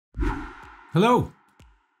Hello!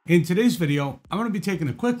 In today's video, I'm going to be taking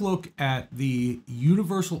a quick look at the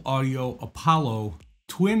Universal Audio Apollo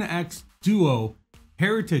Twin X Duo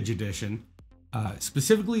Heritage Edition.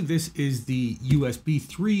 Specifically, this is the USB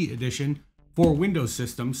 3 edition for Windows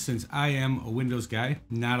systems, since I am a Windows guy,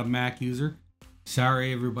 not a Mac user.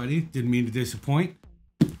 Sorry everybody, didn't mean to disappoint.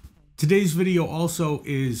 Today's video also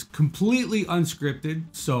is completely unscripted,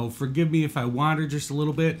 so forgive me if I wander just a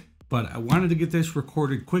little bit. But I wanted to get this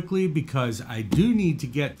recorded quickly because I do need to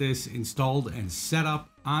get this installed and set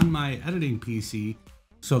up on my editing PC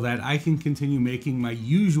so that I can continue making my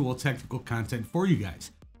usual technical content for you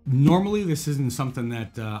guys. Normally, this isn't something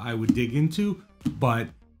that I would dig into, but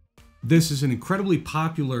this is an incredibly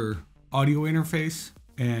popular audio interface,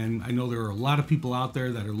 and I know there are a lot of people out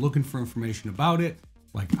there that are looking for information about it,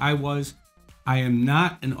 like I was. I am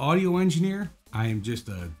not an audio engineer. I am just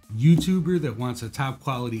a YouTuber that wants a top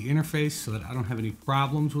quality interface so that I don't have any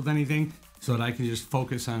problems with anything, so that I can just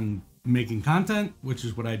focus on making content, which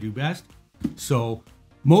is what I do best. So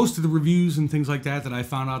most of the reviews and things like that I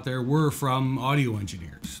found out there were from audio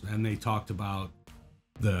engineers, and they talked about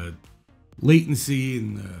the latency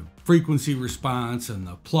and the frequency response and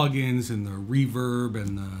the plugins and the reverb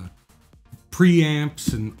and the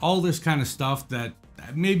preamps and all this kind of stuff that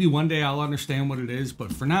maybe one day I'll understand what it is,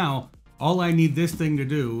 but for now, all I need this thing to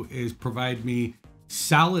do is provide me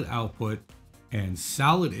solid output and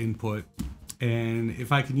solid input. And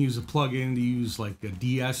if I can use a plugin to use like a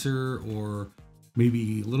de-esser or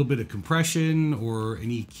maybe a little bit of compression or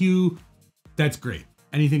an EQ, that's great.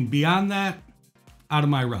 Anything beyond that, out of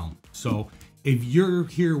my realm. So if you're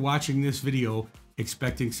here watching this video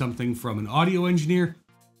expecting something from an audio engineer,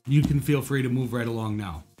 you can feel free to move right along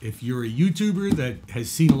now. If you're a YouTuber that has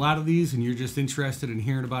seen a lot of these and you're just interested in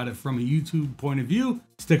hearing about it from a YouTube point of view,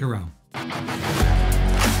 stick around.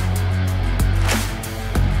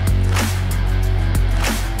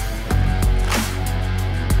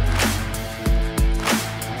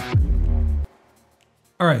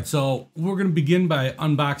 All right, so we're going to begin by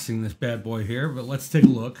unboxing this bad boy here, but let's take a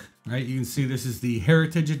look. All right, you can see this is the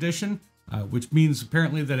Heritage Edition, which means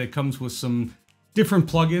apparently that it comes with some different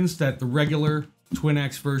plugins that the regular Twin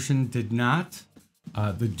X version did not.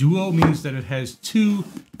 The Duo means that it has two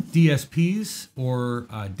DSPs, or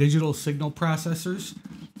digital signal processors,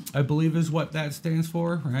 I believe is what that stands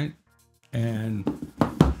for, right? And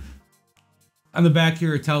on the back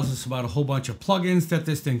here, it tells us about a whole bunch of plugins that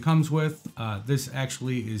this thing comes with. This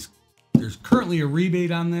actually is, there's currently a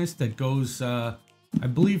rebate on this that goes, I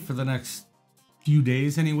believe for the next few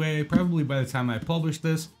days anyway. Probably by the time I publish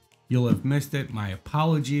this, you'll have missed it. My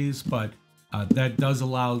apologies, but that does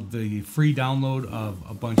allow the free download of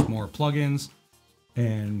a bunch more plugins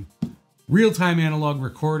and real-time analog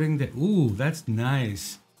recording. That, ooh, that's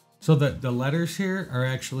nice. So the letters here are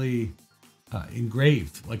actually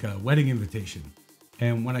engraved like a wedding invitation.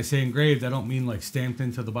 And when I say engraved, I don't mean like stamped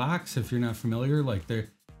into the box. If you're not familiar, like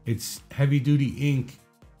it's heavy-duty ink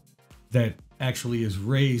that actually is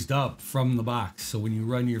raised up from the box. So when you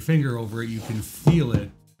run your finger over it, you can feel it.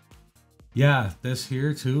 Yeah, this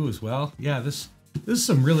here too as well. Yeah, this is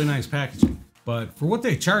some really nice packaging. But for what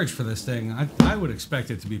they charge for this thing, I would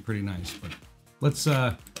expect it to be pretty nice. But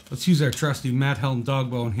let's use our trusty Matt Helm dog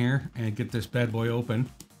bone here and get this bad boy open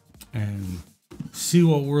and see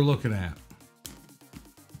what we're looking at.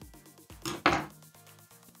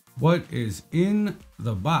 What is in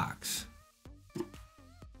the box?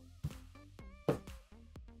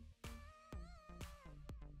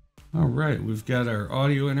 All right, we've got our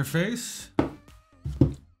audio interface,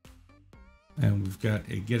 and we've got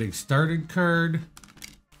a getting started card.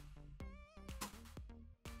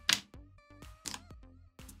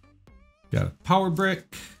 Got a power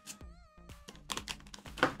brick.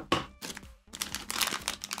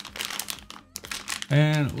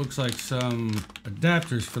 And it looks like some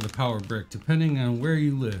adapters for the power brick, depending on where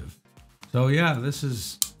you live. So yeah, this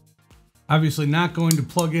is obviously not going to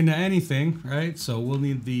plug into anything, right? So we'll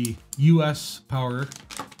need the US power.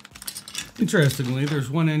 Interestingly, there's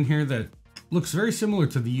one in here that looks very similar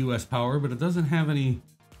to the US power, but it doesn't have any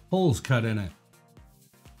holes cut in it.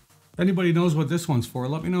 If anybody knows what this one's for,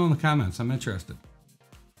 let me know in the comments. I'm interested.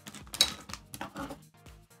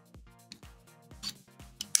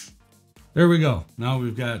 There we go. Now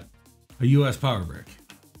we've got a US power brick.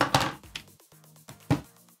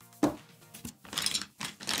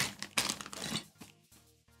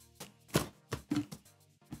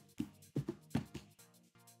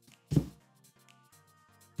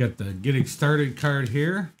 Got the getting started card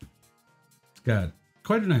here. It's got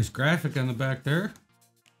quite a nice graphic on the back there.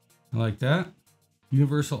 I like that.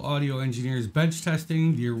 Universal Audio Engineers bench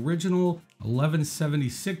testing the original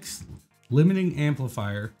 1176 limiting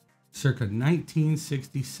amplifier circa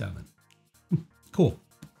 1967. Cool.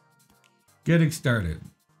 Getting started.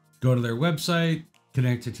 Go to their website,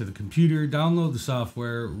 connect it to the computer, download the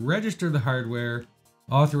software, register the hardware,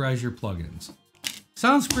 authorize your plugins.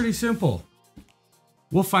 Sounds pretty simple.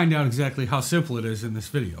 We'll find out exactly how simple it is in this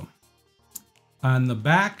video. On the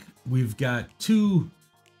back, we've got two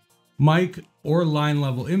mic or line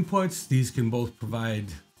level inputs. These can both provide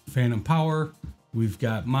phantom power. We've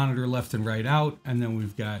got monitor left and right out, and then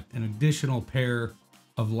we've got an additional pair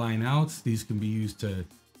of line outs. These can be used to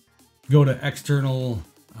go to external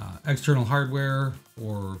hardware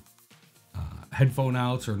or headphone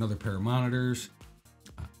outs or another pair of monitors.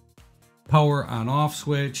 Power on off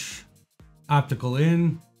switch, optical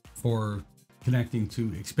in for connecting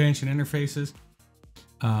to expansion interfaces,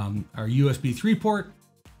 our USB 3 port,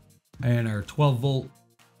 and our 12 volt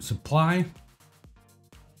supply.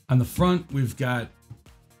 On the front, we've got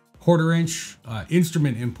 1/4 inch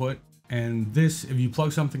instrument input, and this, if you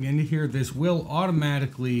plug something into here, this will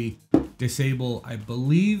automatically disable, I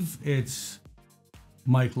believe it's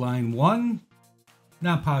mic line 1,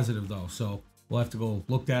 not positive though, so we'll have to go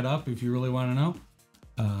look that up if you really want to know.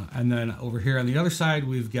 And then over here on the other side,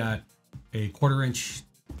 we've got a 1/4 inch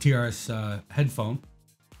TRS headphone.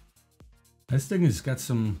 This thing has got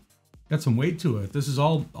some weight to it. This is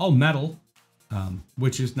all metal,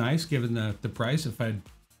 which is nice given the price. If I'd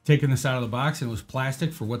taken this out of the box and it was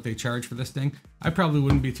plastic for what they charge for this thing, I probably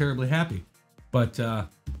wouldn't be terribly happy. But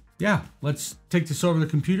yeah, let's take this over the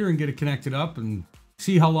computer and get it connected up and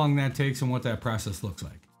see how long that takes and what that process looks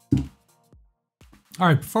like. All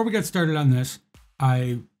right, before we get started on this,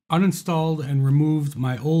 I uninstalled and removed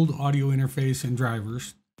my old audio interface and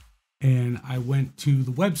drivers, and I went to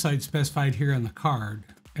the website specified here on the card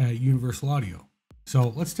at Universal Audio. So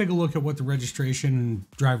let's take a look at what the registration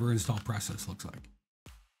and driver install process looks like.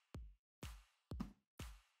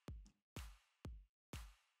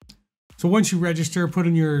 So once you register, put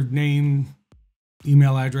in your name,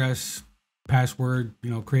 email address, password,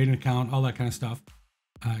 create an account, all that kind of stuff.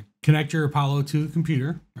 Connect your Apollo to the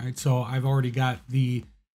computer, right? So I've already got the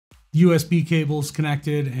USB cables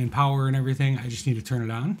connected and power and everything. I just need to turn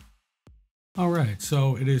it on. All right,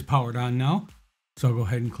 so it is powered on now. So I'll go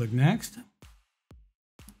ahead and click next.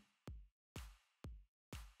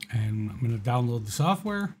 And I'm going to download the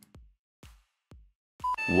software.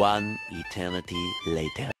 One eternity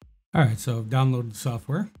later. All right, so I've downloaded the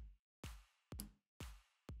software.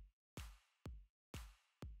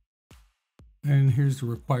 And here's the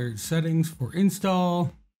required settings for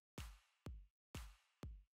install.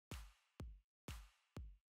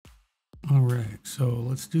 All right, so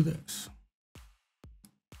let's do this.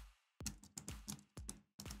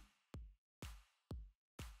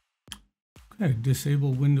 Okay,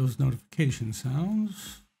 disable Windows notification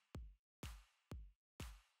sounds.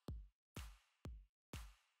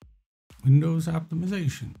 Windows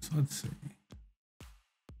optimizations, let's see.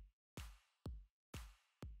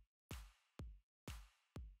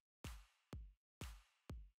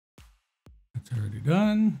 That's already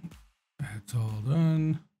done. That's all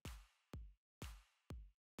done.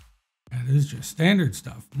 That is just standard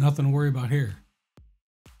stuff. Nothing to worry about here.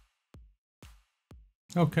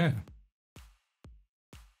 Okay.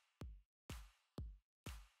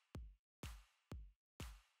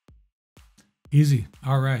 Easy.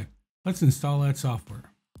 All right. Let's install that software.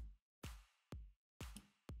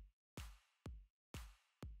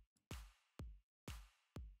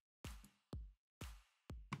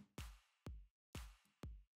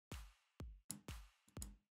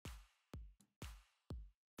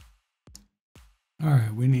 All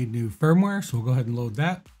right, we need new firmware, so we'll go ahead and load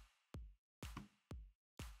that.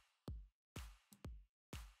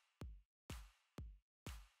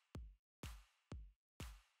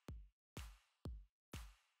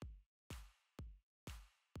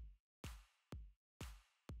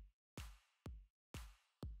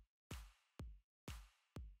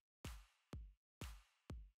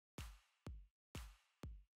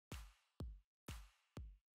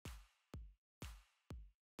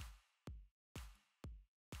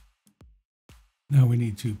 Now we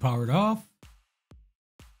need to power it off.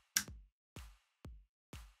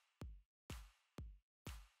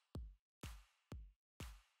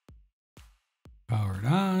 Power it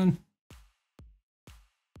on.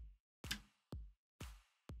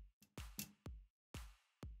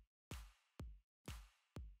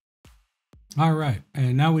 All right,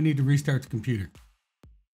 and now we need to restart the computer.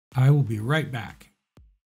 I will be right back.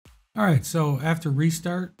 All right, so after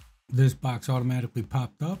restart, this box automatically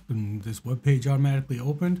popped up and this web page automatically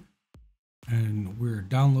opened, and we're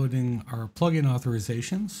downloading our plugin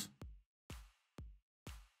authorizations.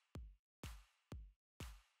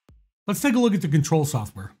 let's take a look at the control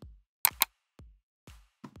software.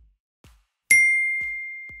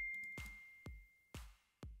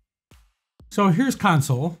 So here's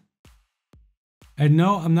console. And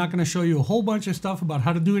no, I'm not going to show you a whole bunch of stuff about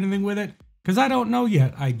how to do anything with it because I don't know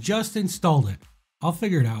yet. I just installed it. I'll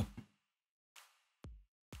figure it out.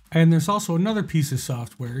 And there's also another piece of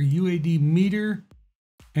software, UAD meter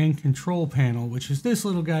and control panel, which is this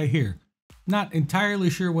little guy here. Not entirely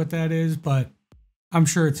sure what that is, but I'm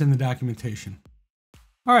sure it's in the documentation.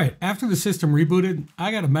 All right, after the system rebooted,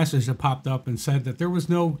 I got a message that popped up and said that there was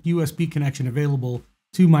no USB connection available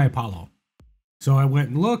to my Apollo. So I went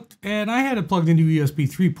and looked, and I had it plugged into a USB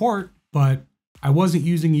 3 port, but I wasn't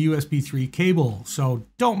using a USB 3 cable. So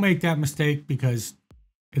don't make that mistake because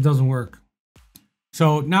it doesn't work.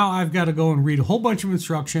 So now I've got to go and read a whole bunch of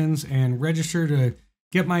instructions and register to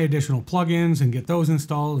get my additional plugins and get those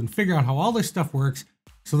installed and figure out how all this stuff works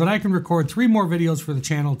so that I can record 3 more videos for the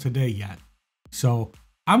channel today yet. So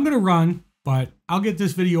I'm going to run, but I'll get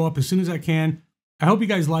this video up as soon as I can. I hope you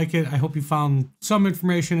guys like it. I hope you found some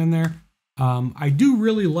information in there. I do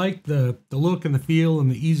really like the look and the feel and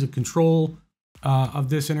the ease of control of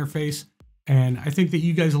this interface. And I think that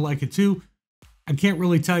you guys will like it too. I can't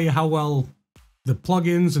really tell you how well the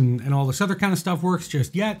plugins and all this other kind of stuff works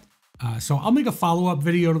just yet. So I'll make a follow-up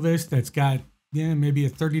video to this that's got maybe a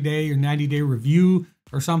 30-day or 90-day review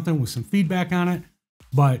or something with some feedback on it.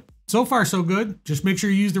 But so far, so good. Just make sure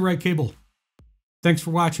you use the right cable. Thanks for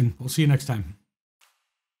watching. We'll see you next time.